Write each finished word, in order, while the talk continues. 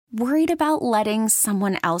Worried about letting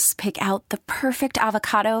someone else pick out the perfect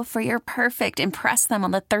avocado for your perfect impress them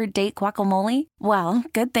on the third date guacamole? Well,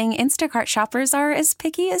 good thing Instacart shoppers are as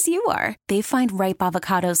picky as you are. They find ripe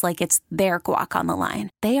avocados like it's their guac on the line.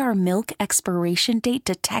 They are milk expiration date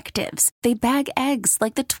detectives. They bag eggs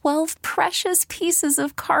like the 12 precious pieces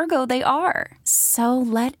of cargo they are. So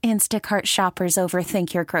let Instacart shoppers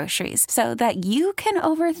overthink your groceries so that you can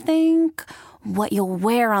overthink what you'll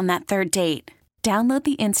wear on that third date. Download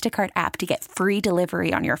the Instacart app to get free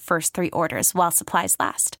delivery on your first 3 orders while supplies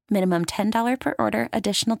last. Minimum $10 per order.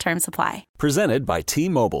 Additional terms apply. Presented by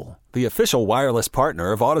T-Mobile, the official wireless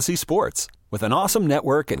partner of Odyssey Sports. With an awesome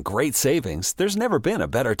network and great savings, there's never been a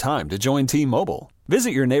better time to join T-Mobile. Visit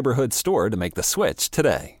your neighborhood store to make the switch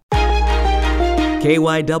today.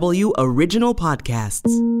 KYW Original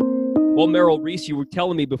Podcasts. Well, Merrill Reese, you were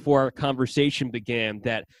telling me before our conversation began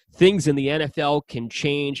that things in the NFL can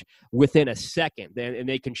change within a second, and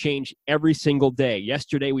they can change every single day.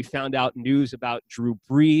 Yesterday, we found out news about Drew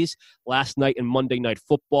Brees. Last night in Monday Night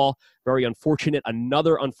Football, very unfortunate.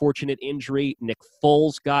 Another unfortunate injury. Nick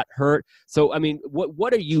Foles got hurt. So, I mean,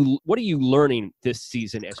 what are you learning this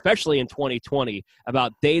season, especially in 2020,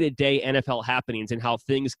 about day-to-day NFL happenings and how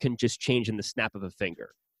things can just change in the snap of a finger?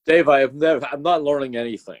 Dave, I'm not learning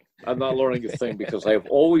anything. I'm not learning a thing because I have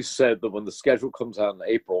always said that when the schedule comes out in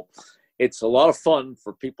April, it's a lot of fun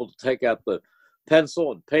for people to take out the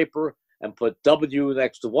pencil and paper and put W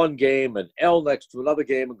next to one game and L next to another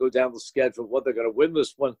game and go down the schedule. What they're going to win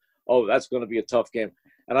this one. Oh, that's going to be a tough game.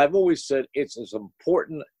 And I've always said it's as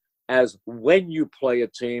important as when you play a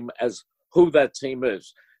team as who that team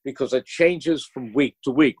is, because it changes from week to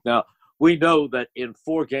week. Now, we know that in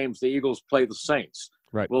 4 games, the Eagles play the Saints.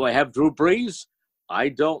 Right. Will they have Drew Brees? I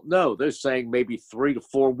don't know. They're saying maybe 3 to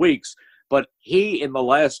 4 weeks. But he, in the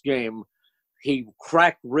last game, he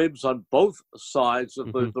cracked ribs on both sides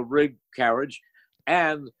of the rib carriage,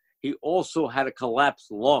 and he also had a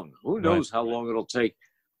collapsed lung. Who knows how long it'll take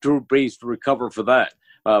Drew Brees to recover from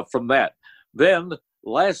that. Then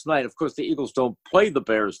last night, of course, the Eagles don't play the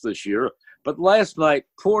Bears this year, but last night,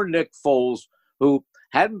 poor Nick Foles, who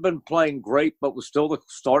hadn't been playing great but was still the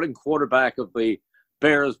starting quarterback of the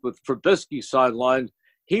Bears with Trubisky sidelined,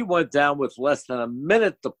 he went down with less than a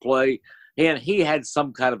minute to play, and he had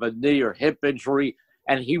some kind of a knee or hip injury,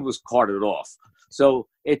 and he was carted off. So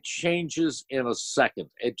it changes in a second.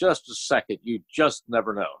 In just a second, you just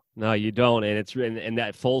never know. No, you don't, and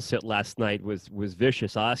that Foles hit last night was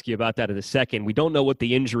vicious. I'll ask you about that in a second. We don't know what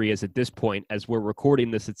the injury is at this point as we're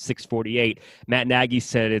recording this at 6:48. Matt Nagy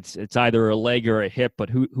said it's either a leg or a hip, but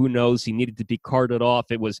who knows? He needed to be carted off.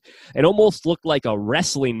 It almost looked like a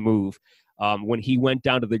wrestling move when he went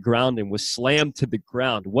down to the ground and was slammed to the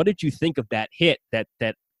ground. What did you think of that hit that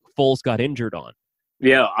Foles got injured on?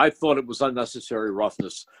 Yeah, I thought it was unnecessary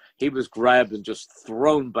roughness. He was grabbed and just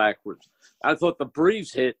thrown backwards. I thought the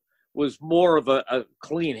Brees hit was more of a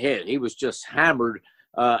clean hit. He was just hammered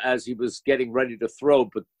as he was getting ready to throw,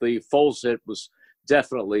 but the Foles hit was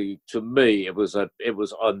definitely, to me, it was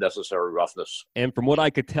unnecessary roughness. And from what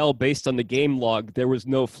I could tell, based on the game log, there was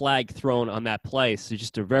no flag thrown on that play. So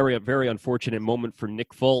just a very, very unfortunate moment for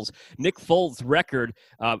Nick Foles. Nick Foles' record,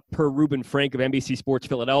 per Reuben Frank of NBC Sports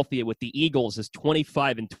Philadelphia, with the Eagles is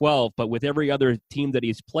 25-12, but with every other team that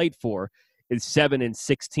he's played for is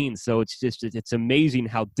 7-16. So it's amazing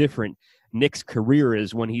how different Nick's career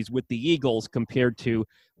is when he's with the Eagles compared to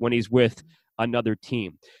when he's with another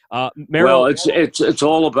team. Well, it's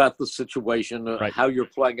all about the situation, right. How you're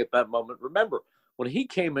playing at that moment. Remember, when he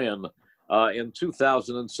came in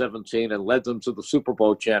 2017 and led them to the Super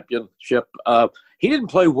Bowl championship, he didn't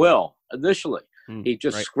play well initially. He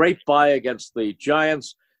just scraped by against the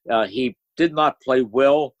Giants. He did not play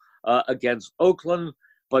well against Oakland,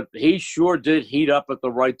 but he sure did heat up at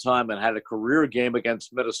the right time and had a career game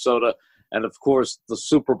against Minnesota and, of course, the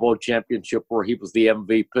Super Bowl championship where he was the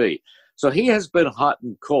MVP. So he has been hot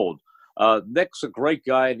and cold. Nick's a great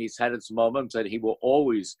guy, and he's had his moments, and he will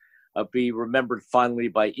always be remembered fondly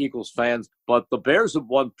by Eagles fans. But the Bears at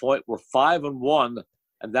one point were 5-1,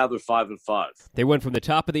 and now they're 5-5. They went from the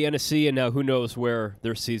top of the NFC, and now who knows where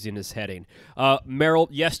their season is heading. Merrill,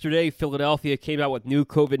 yesterday, Philadelphia came out with new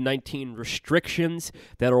COVID-19 restrictions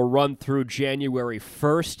that will run through January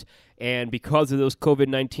 1st. And because of those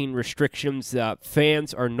COVID-19 restrictions,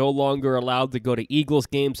 fans are no longer allowed to go to Eagles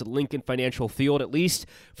games at Lincoln Financial Field, at least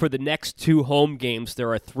for the next 2 home games.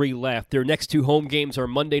 There are 3 left. Their next 2 home games are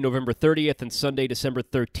Monday, November 30th and Sunday, December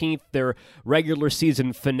 13th. Their regular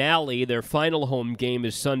season finale, their final home game,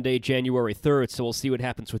 is Sunday, January 3rd, so we'll see what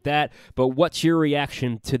happens with that. But what's your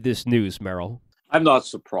reaction to this news, Merrill? I'm not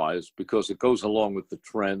surprised because it goes along with the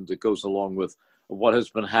trend. It goes along with what has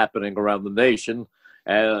been happening around the nation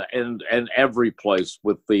and every place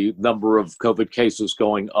with the number of COVID cases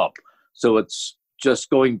going up. So it's just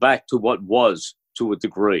going back to what was to a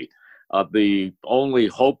degree. The only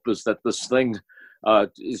hope is that this thing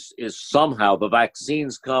is somehow the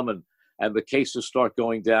vaccines come and the cases start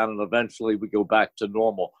going down and eventually we go back to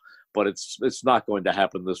normal. But it's not going to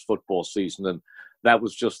happen this football season. And that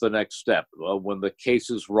was just the next step. When the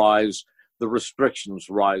cases rise, the restrictions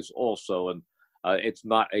rise also. And it's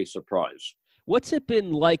not a surprise. What's it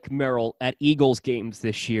been like, Merrill, at Eagles games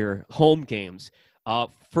this year, home games?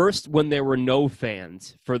 First, when there were no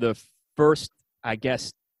fans for the first, I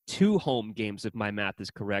guess, 2 home games, if my math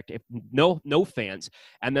is correct, if no fans,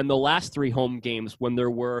 and then the last 3 home games when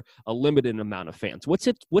there were a limited amount of fans. What's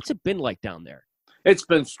it been like down there? It's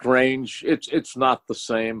been strange. It's not the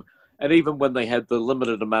same. And even when they had the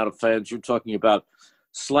limited amount of fans, you're talking about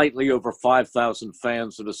slightly over 5,000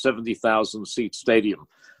 fans in a 70,000 seat stadium.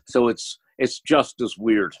 So it's just as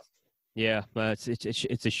weird. Yeah,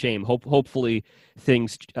 it's a shame. Hopefully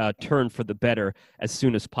things turn for the better as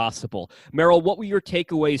soon as possible. Merrill, what were your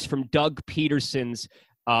takeaways from Doug Peterson's,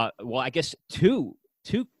 I guess two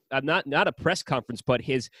not a press conference, but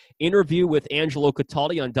his interview with Angelo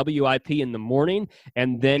Cataldi on WIP in the morning,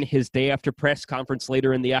 and then his day after press conference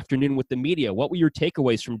later in the afternoon with the media? What were your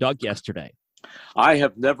takeaways from Doug yesterday? I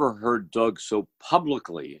have never heard Doug so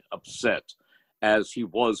publicly upset as he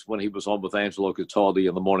was when he was on with Angelo Cataldi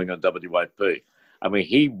in the morning on WIP. I mean,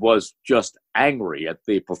 he was just angry at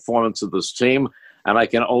the performance of this team, and I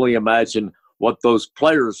can only imagine what those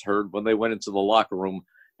players heard when they went into the locker room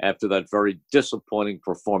after that very disappointing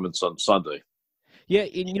performance on Sunday. Yeah,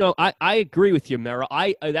 and, I agree with you, Merrill.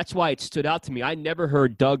 That's why it stood out to me. I never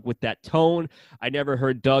heard Doug with that tone. I never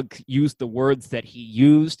heard Doug use the words that he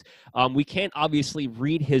used. We can't obviously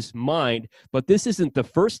read his mind, but this isn't the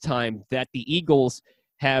first time that the Eagles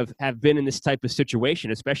have been in this type of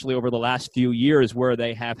situation, especially over the last few years where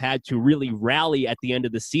they have had to really rally at the end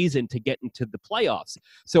of the season to get into the playoffs.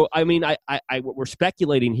 So, I mean, we're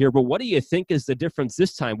speculating here, but what do you think is the difference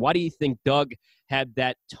this time? Why do you think Doug had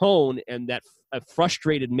that tone and that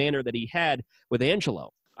frustrated manner that he had with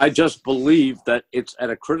Angelo? I just believe that it's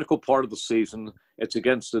at a critical part of the season. It's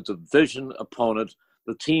against a division opponent.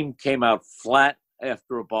 The team came out flat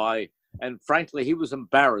after a bye, and frankly, he was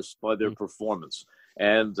embarrassed by their performance.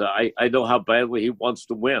 And I know how badly he wants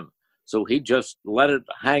to win. So he just let it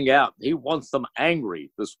hang out. He wants them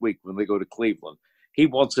angry this week when they go to Cleveland. He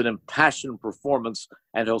wants an impassioned performance,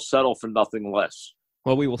 and he'll settle for nothing less.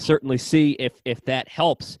 Well, we will certainly see if that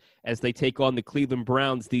helps as they take on the Cleveland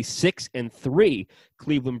Browns, the 6-3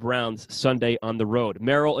 Cleveland Browns Sunday on the road.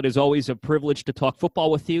 Merrill, it is always a privilege to talk football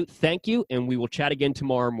with you. Thank you, and we will chat again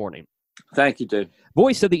tomorrow morning. Thank you, Dave.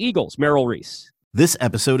 Voice of the Eagles, Merrill Reese. This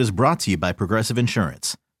episode is brought to you by Progressive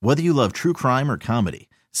Insurance. Whether you love true crime or comedy,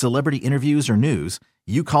 celebrity interviews or news,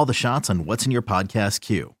 you call the shots on what's in your podcast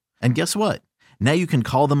queue. And guess what? Now you can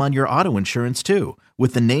call them on your auto insurance too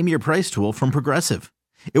with the Name Your Price tool from Progressive.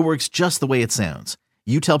 It works just the way it sounds.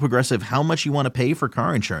 You tell Progressive how much you want to pay for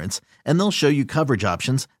car insurance, and they'll show you coverage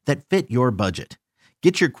options that fit your budget.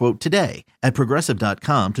 Get your quote today at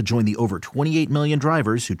Progressive.com to join the over 28 million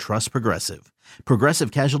drivers who trust Progressive.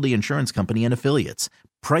 Progressive Casualty Insurance Company and Affiliates.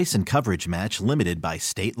 Price and coverage match limited by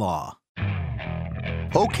state law.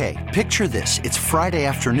 Okay, picture this. It's Friday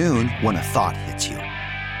afternoon when a thought hits you.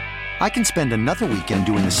 I can spend another weekend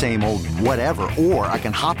doing the same old whatever, or I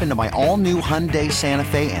can hop into my all-new Hyundai Santa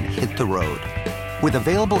Fe and hit the road. With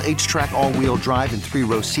available H-Track all-wheel drive and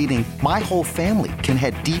 3-row seating, my whole family can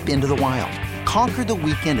head deep into the wild. Conquer the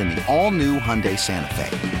weekend in the all-new Hyundai Santa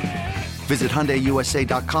Fe. Visit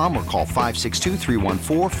HyundaiUSA.com or call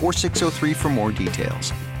 562-314-4603 for more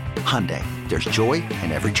details. Hyundai, there's joy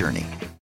in every journey.